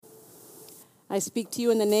I speak to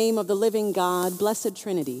you in the name of the living God, blessed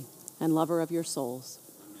Trinity, and lover of your souls.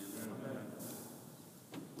 Amen.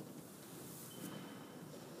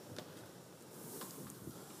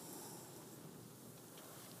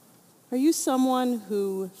 Are you someone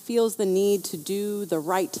who feels the need to do the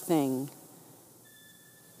right thing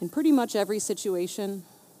in pretty much every situation?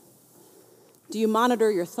 Do you monitor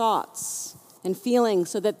your thoughts and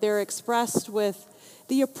feelings so that they're expressed with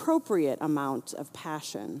the appropriate amount of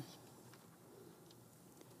passion?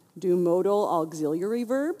 Do modal auxiliary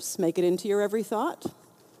verbs make it into your every thought?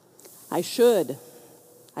 I should,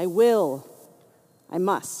 I will, I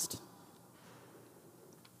must.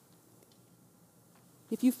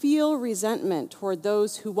 If you feel resentment toward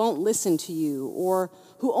those who won't listen to you or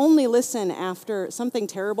who only listen after something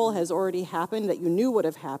terrible has already happened that you knew would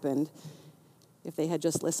have happened if they had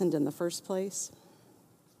just listened in the first place,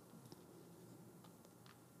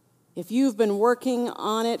 if you've been working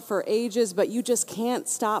on it for ages, but you just can't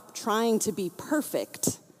stop trying to be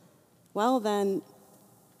perfect, well, then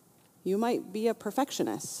you might be a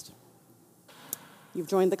perfectionist. You've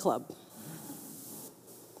joined the club.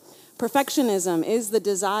 Perfectionism is the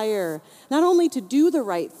desire not only to do the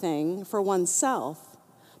right thing for oneself,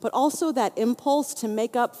 but also that impulse to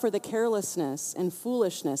make up for the carelessness and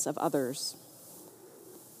foolishness of others.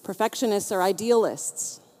 Perfectionists are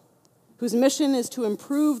idealists whose mission is to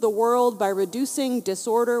improve the world by reducing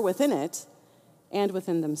disorder within it and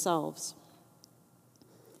within themselves.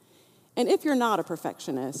 And if you're not a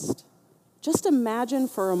perfectionist, just imagine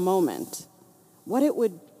for a moment what it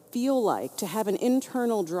would feel like to have an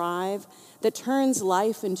internal drive that turns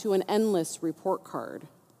life into an endless report card,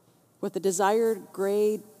 with the desired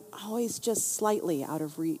grade always just slightly out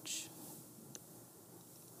of reach.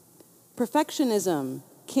 Perfectionism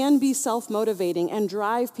can be self-motivating and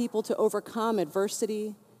drive people to overcome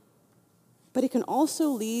adversity, but it can also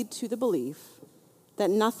lead to the belief that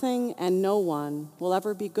nothing and no one will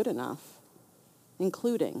ever be good enough,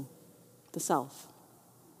 including the self.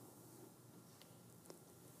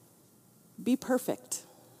 Be perfect.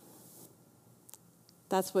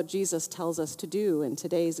 That's what Jesus tells us to do in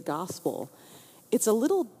today's gospel. It's a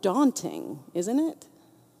little daunting, isn't it?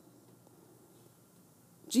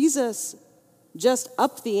 Jesus just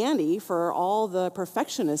upped the ante for all the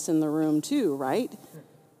perfectionists in the room too, right?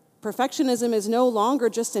 Perfectionism is no longer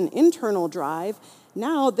just an internal drive.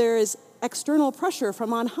 Now there is external pressure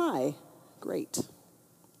from on high. Great.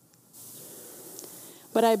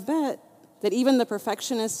 But I bet that even the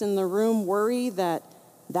perfectionists in the room worry that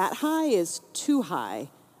that high is too high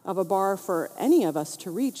of a bar for any of us to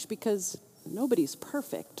reach because nobody's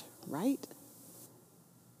perfect, right?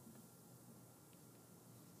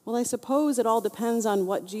 Well, I suppose it all depends on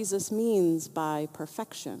what Jesus means by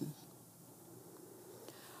perfection.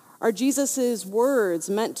 Are Jesus' words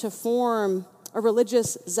meant to form a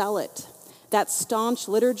religious zealot, that staunch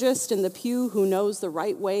liturgist in the pew who knows the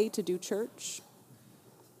right way to do church?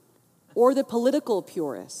 Or the political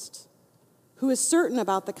purist who is certain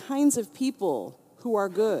about the kinds of people who are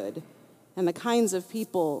good and the kinds of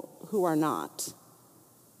people who are not?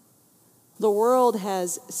 The world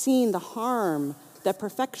has seen the harm that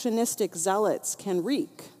perfectionistic zealots can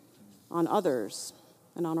wreak on others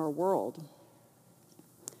and on our world.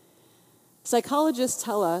 Psychologists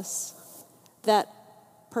tell us that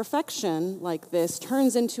perfection like this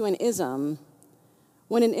turns into an ism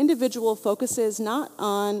when an individual focuses not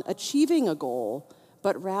on achieving a goal,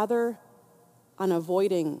 but rather on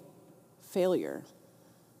avoiding failure.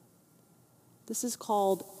 This is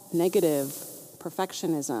called negative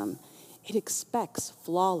perfectionism. It expects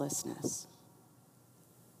flawlessness.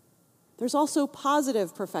 There's also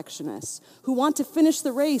positive perfectionists who want to finish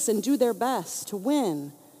the race and do their best to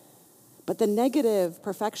win. But the negative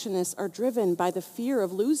perfectionists are driven by the fear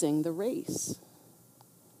of losing the race.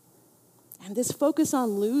 And this focus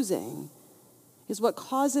on losing is what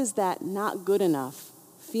causes that not good enough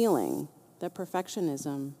feeling that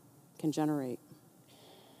perfectionism can generate.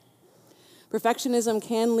 Perfectionism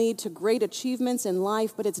can lead to great achievements in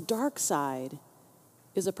life, but its dark side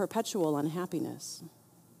is a perpetual unhappiness.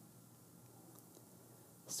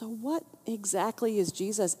 So what exactly is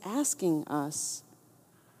Jesus asking us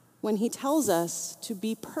when he tells us to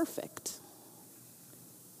be perfect?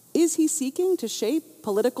 Is he seeking to shape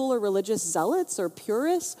political or religious zealots or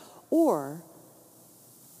purists, or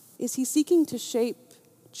is he seeking to shape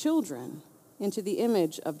children into the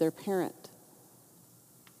image of their parent?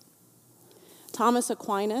 Thomas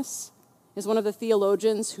Aquinas is one of the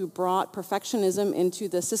theologians who brought perfectionism into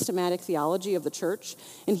the systematic theology of the church,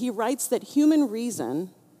 and he writes that human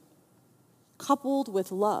reason, coupled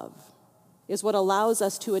with love, is what allows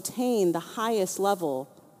us to attain the highest level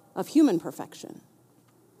of human perfection.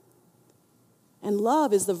 And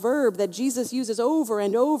love is the verb that Jesus uses over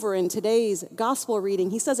and over in today's gospel reading.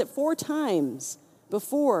 He says it 4 times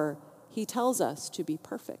before he tells us to be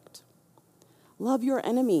perfect. Love your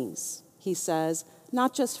enemies, he says,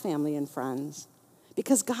 not just family and friends,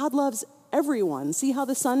 because God loves everyone. See how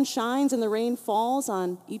the sun shines and the rain falls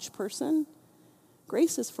on each person?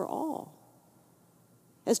 Grace is for all.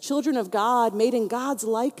 As children of God, made in God's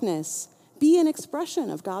likeness, be an expression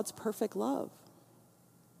of God's perfect love.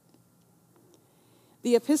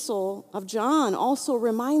 The epistle of John also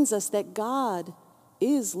reminds us that God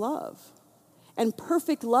is love, and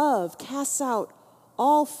perfect love casts out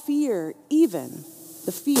all fear, even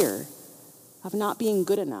the fear of not being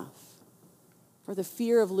good enough, or the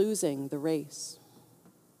fear of losing the race.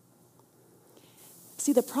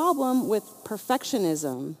 See, the problem with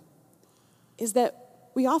perfectionism is that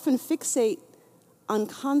we often fixate on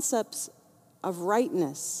concepts of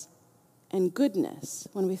rightness and goodness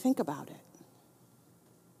when we think about it.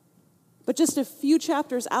 But just a few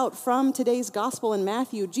chapters out from today's gospel in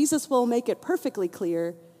Matthew, Jesus will make it perfectly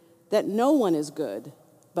clear that no one is good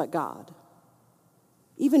but God.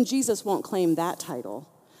 Even Jesus won't claim that title.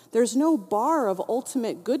 There's no bar of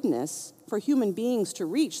ultimate goodness for human beings to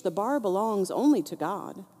reach. The bar belongs only to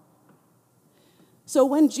God. So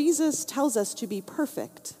when Jesus tells us to be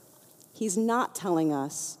perfect, he's not telling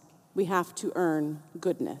us we have to earn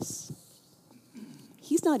goodness.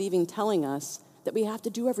 He's not even telling us that we have to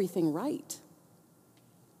do everything right.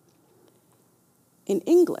 In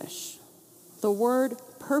English, the word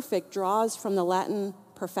perfect draws from the Latin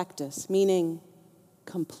perfectus, meaning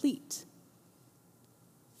complete,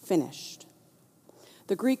 finished.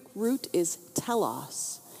 The Greek root is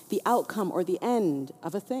telos, the outcome or the end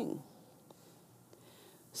of a thing.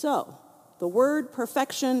 So, the word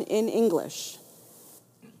perfection in English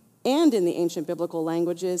and in the ancient biblical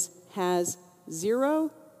languages has 0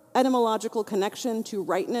 etymological connection to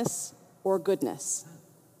rightness or goodness,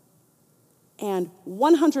 and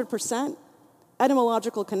 100%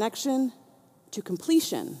 etymological connection to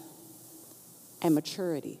completion and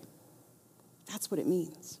maturity. That's what it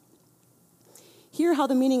means. Hear how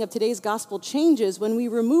the meaning of today's gospel changes when we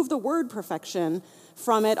remove the word perfection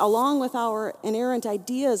from it, along with our inerrant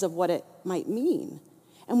ideas of what it might mean,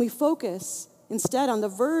 and we focus instead on the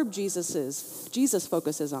verb Jesus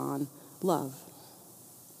focuses on, love.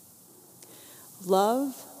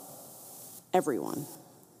 Love everyone.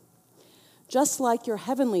 Just like your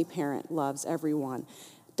heavenly parent loves everyone.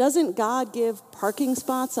 Doesn't God give parking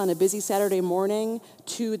spots on a busy Saturday morning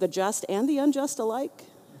to the just and the unjust alike?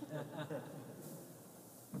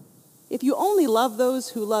 If you only love those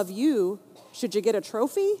who love you, should you get a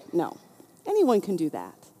trophy? No. Anyone can do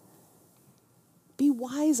that. Be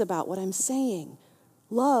wise about what I'm saying.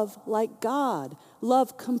 Love like God.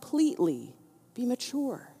 Love completely. Be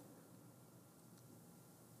mature.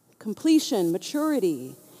 Completion,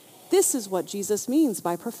 maturity. This is what Jesus means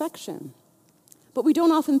by perfection. But we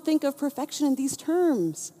don't often think of perfection in these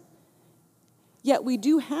terms. Yet we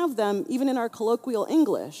do have them even in our colloquial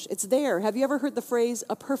English. It's there. Have you ever heard the phrase,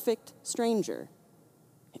 a perfect stranger?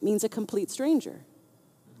 It means a complete stranger.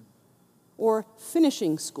 Or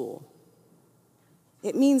finishing school.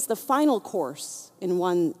 It means the final course in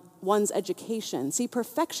one's education. See,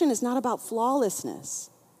 perfection is not about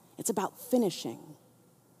flawlessness. It's about finishing.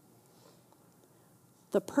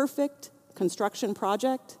 The perfect construction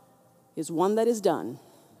project is one that is done.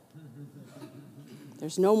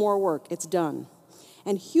 There's no more work, it's done.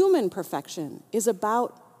 And human perfection is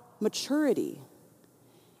about maturity.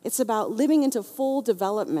 It's about living into full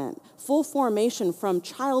development, full formation from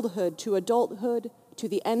childhood to adulthood to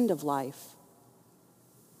the end of life.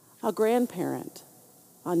 A grandparent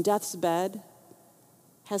on death's bed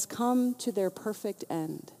has come to their perfect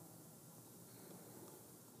end.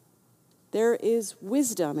 There is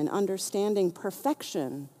wisdom in understanding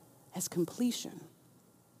perfection as completion.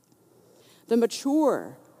 The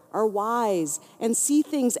mature are wise and see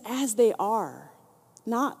things as they are,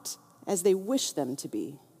 not as they wish them to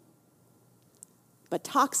be. But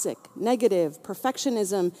toxic, negative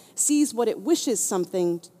perfectionism sees what it wishes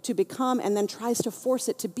something to become and then tries to force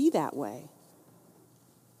it to be that way.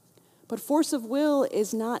 But force of will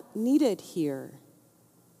is not needed here.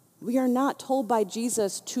 We are not told by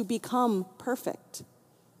Jesus to become perfect.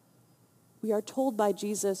 We are told by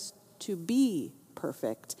Jesus to be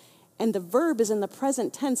perfect. And the verb is in the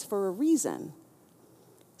present tense for a reason.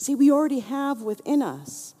 See, we already have within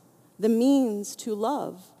us the means to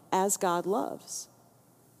love as God loves.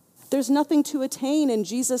 There's nothing to attain in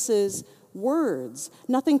Jesus' words,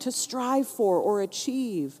 nothing to strive for or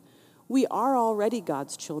achieve. We are already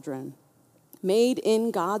God's children. made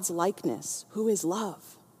in God's likeness, who is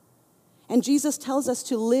love. And Jesus tells us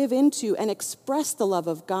to live into and express the love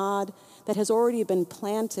of God that has already been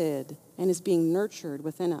planted and is being nurtured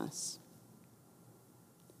within us.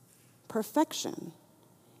 Perfection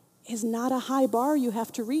is not a high bar you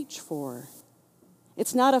have to reach for.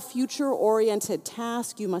 It's not a future-oriented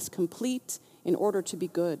task you must complete in order to be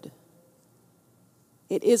good.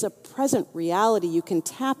 It is a present reality you can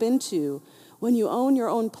tap into when you own your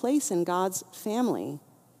own place in God's family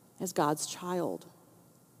as God's child.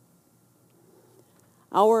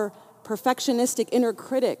 Our perfectionistic inner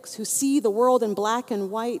critics who see the world in black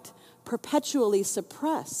and white perpetually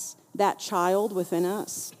suppress that child within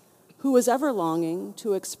us who is ever longing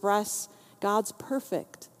to express God's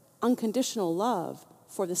perfect, unconditional love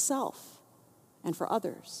for the self and for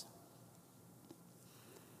others.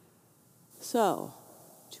 So,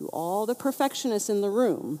 to all the perfectionists in the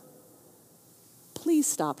room, please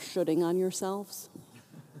stop shoulding on yourselves.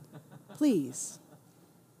 Please.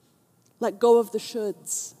 Let go of the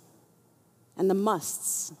shoulds and the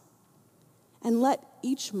musts, and let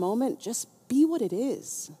each moment just be what it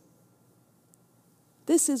is.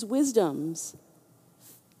 This wisdom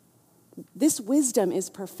is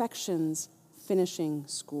perfection's finishing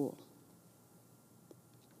school.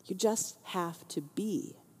 You just have to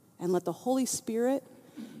be, and let the Holy Spirit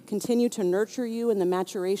continue to nurture you in the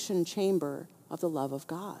maturation chamber of the love of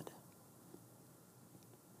God.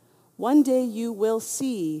 One day you will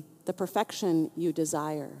see the perfection you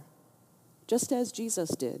desire, just as Jesus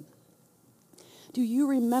did. Do you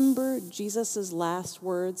remember Jesus' last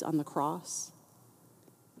words on the cross?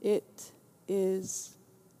 It is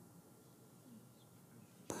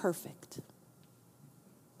perfect.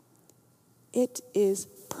 It is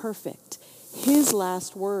perfect. His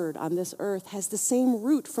last word on this earth has the same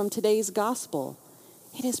root from today's gospel.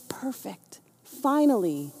 It is perfect,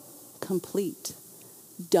 finally complete,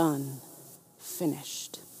 done,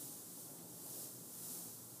 finished.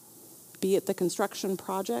 Be it the construction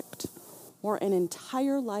project or an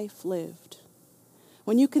entire life lived.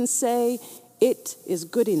 When you can say, it is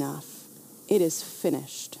good enough, it is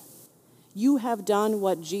finished. You have done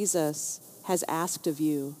what Jesus has asked of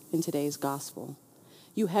you in today's gospel.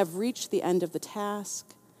 You have reached the end of the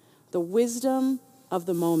task, the wisdom of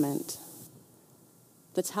the moment,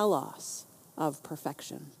 the telos of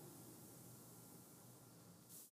perfection.